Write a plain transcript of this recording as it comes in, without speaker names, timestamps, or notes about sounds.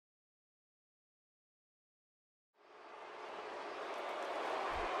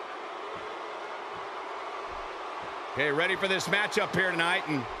Okay, ready for this matchup here tonight,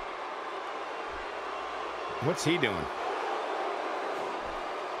 and what's he doing?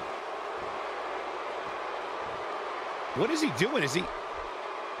 What is he doing? Is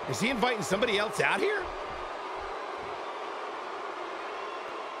he inviting somebody else out here?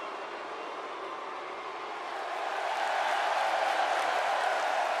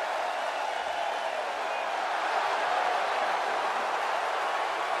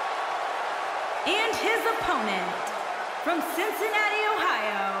 And his opponent, from Cincinnati,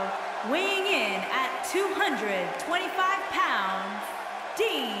 Ohio, weighing in at 225 pounds,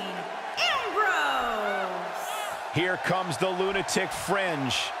 Dean Ambrose. Here comes the lunatic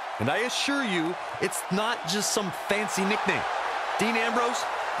fringe. And I assure you, it's not just some fancy nickname. Dean Ambrose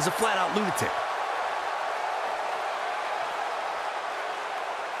is a flat-out lunatic.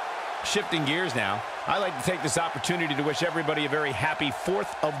 Shifting gears now, I'd like to take this opportunity to wish everybody a very happy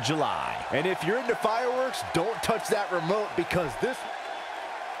 4th of July. And if you're into fireworks, don't touch that remote because this...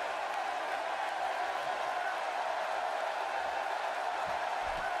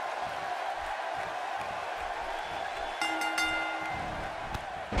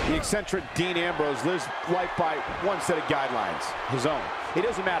 The eccentric Dean Ambrose lives life by one set of guidelines, his own. It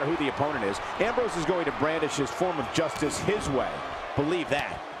doesn't matter who the opponent is. Ambrose is going to brandish his form of justice his way. Believe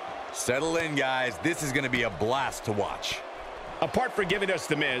that. Settle in, guys. This is going to be a blast to watch. Apart from giving us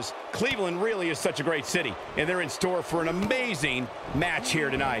The Miz, Cleveland really is such a great city, and they're in store for an amazing match here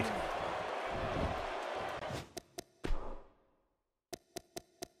tonight.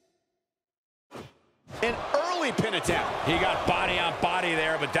 An early pin attempt. He got body on body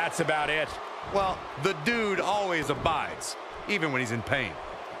there, but that's about it. Well, the dude always abides, even when he's in pain.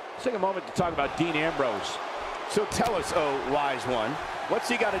 Let's take a moment to talk about Dean Ambrose. So tell us, oh, wise one, what's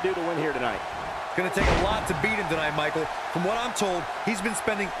he got to do to win here tonight? Going to take a lot to beat him tonight, Michael. From what I'm told, he's been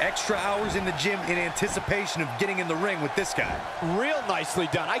spending extra hours in the gym in anticipation of getting in the ring with this guy. Real nicely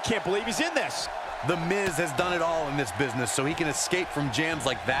done. I can't believe he's in this. The Miz has done it all in this business, so he can escape from jams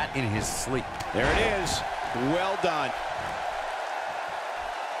like that in his sleep. There it is. Well done.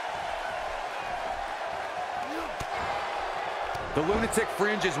 The lunatic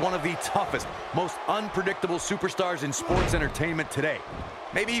fringe is one of the toughest, most unpredictable superstars in sports entertainment today.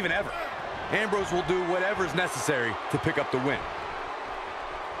 Maybe even ever. Ambrose will do whatever's necessary to pick up the win.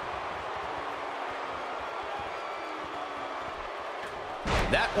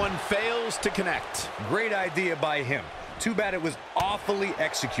 That one fails to connect. Great idea by him. Too bad it was awfully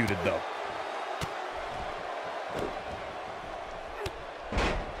executed, though.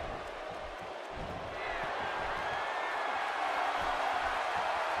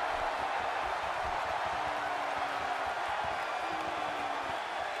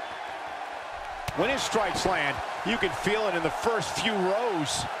 When his strikes land, you can feel it in the first few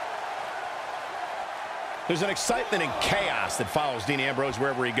rows. There's an excitement and chaos that follows Dean Ambrose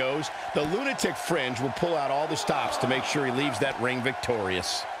wherever he goes. The lunatic fringe will pull out all the stops to make sure he leaves that ring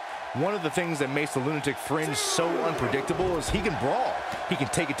victorious. One of the things that makes the lunatic fringe so unpredictable is he can brawl. He can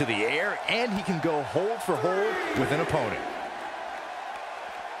take it to the air, and he can go hold for hold with an opponent.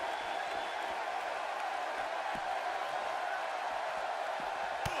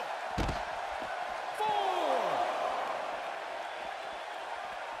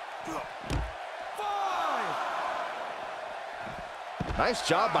 Nice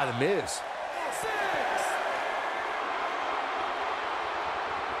job by The Miz.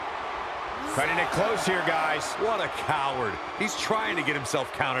 Cutting it close here, guys. What a coward. He's trying to get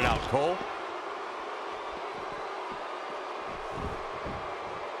himself counted out, Cole.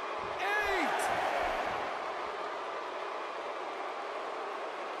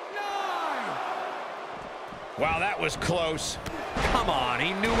 Wow, that was close. Come on,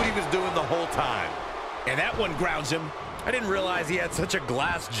 he knew what he was doing the whole time. And that one grounds him. I didn't realize he had such a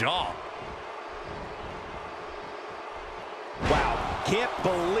glass jaw. Wow, can't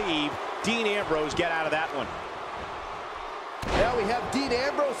believe Dean Ambrose get out of that one. Now we have Dean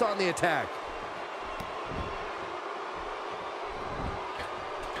Ambrose on the attack.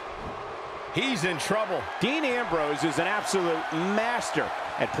 He's in trouble. Dean Ambrose is an absolute master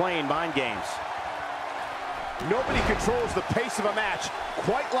at playing mind games. Nobody controls the pace of a match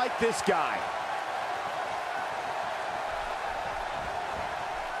quite like this guy.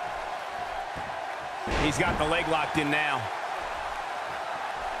 He's got the leg locked in now.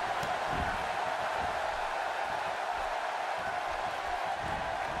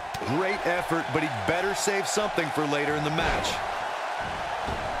 Great effort, but he'd better save something for later in the match.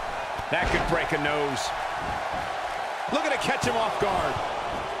 That could break a nose. Looking to catch him off guard.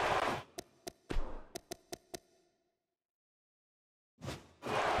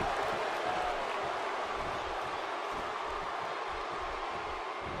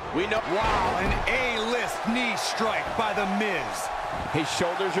 We know. Wow, an A-list knee strike by The Miz. His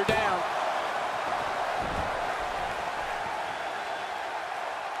shoulders are down.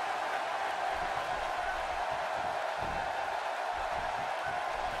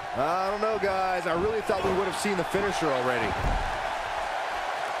 I don't know, guys. I really thought we would have seen the finisher already.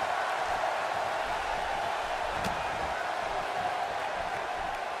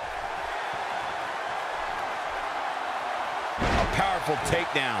 Powerful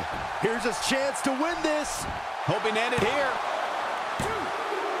takedown. Here's his chance to win this. Hoping to end it here.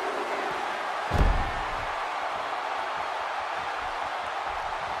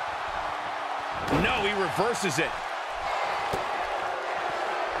 No, he reverses it.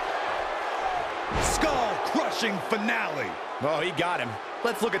 Skull-crushing finale. Oh, he got him.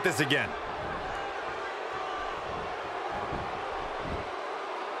 Let's look at this again.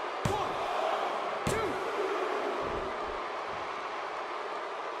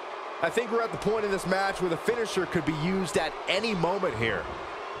 I think we're at the point in this match where the finisher could be used at any moment here.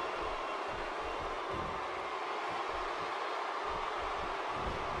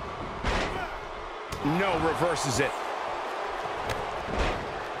 No, reverses it.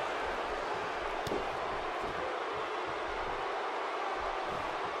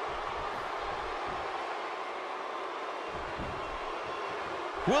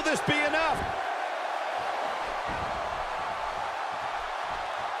 Will this be enough?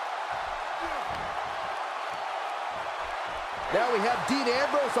 Now we have Dean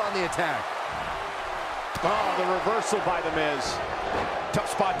Ambrose on the attack. Oh, the reversal by The Miz.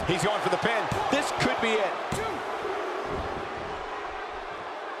 Tough spot. He's going for the pin. This could be it.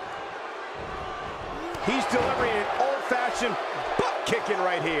 He's delivering an old-fashioned butt kicking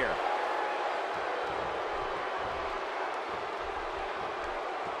right here.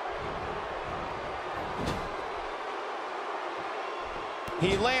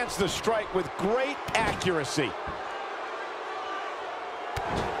 He lands the strike with great accuracy.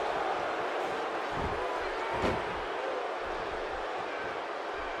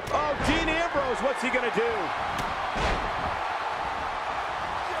 Oh, Dean Ambrose, what's he going to do?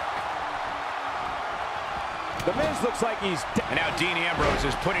 The Miz looks like he's... And now Dean Ambrose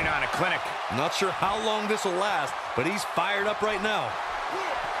is putting on a clinic. Not sure how long this will last, but he's fired up right now.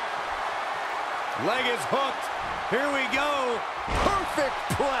 Leg is hooked. Here we go. Perfect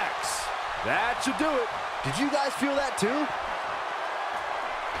plex. That should do it. Did you guys feel that too?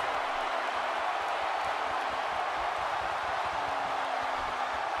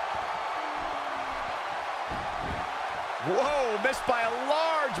 Whoa, missed by a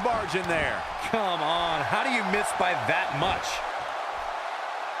large margin there. Come on, how do you miss by that much?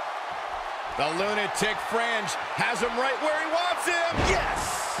 The lunatic fringe has him right where he wants him.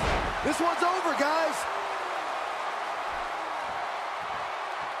 Yes! This one's over, guys.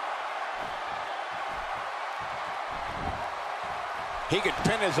 He could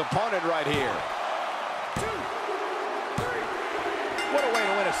pin his opponent right here. What a way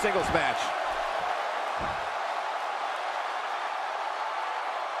to win a singles match.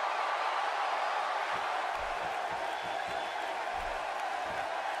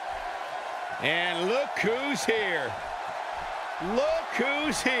 And look who's here. Look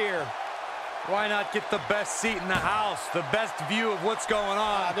who's here. Why not get the best seat in the house, the best view of what's going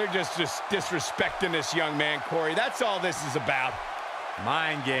on? They're just disrespecting this young man, Corey. That's all this is about.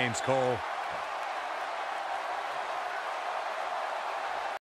 Mind games, Cole.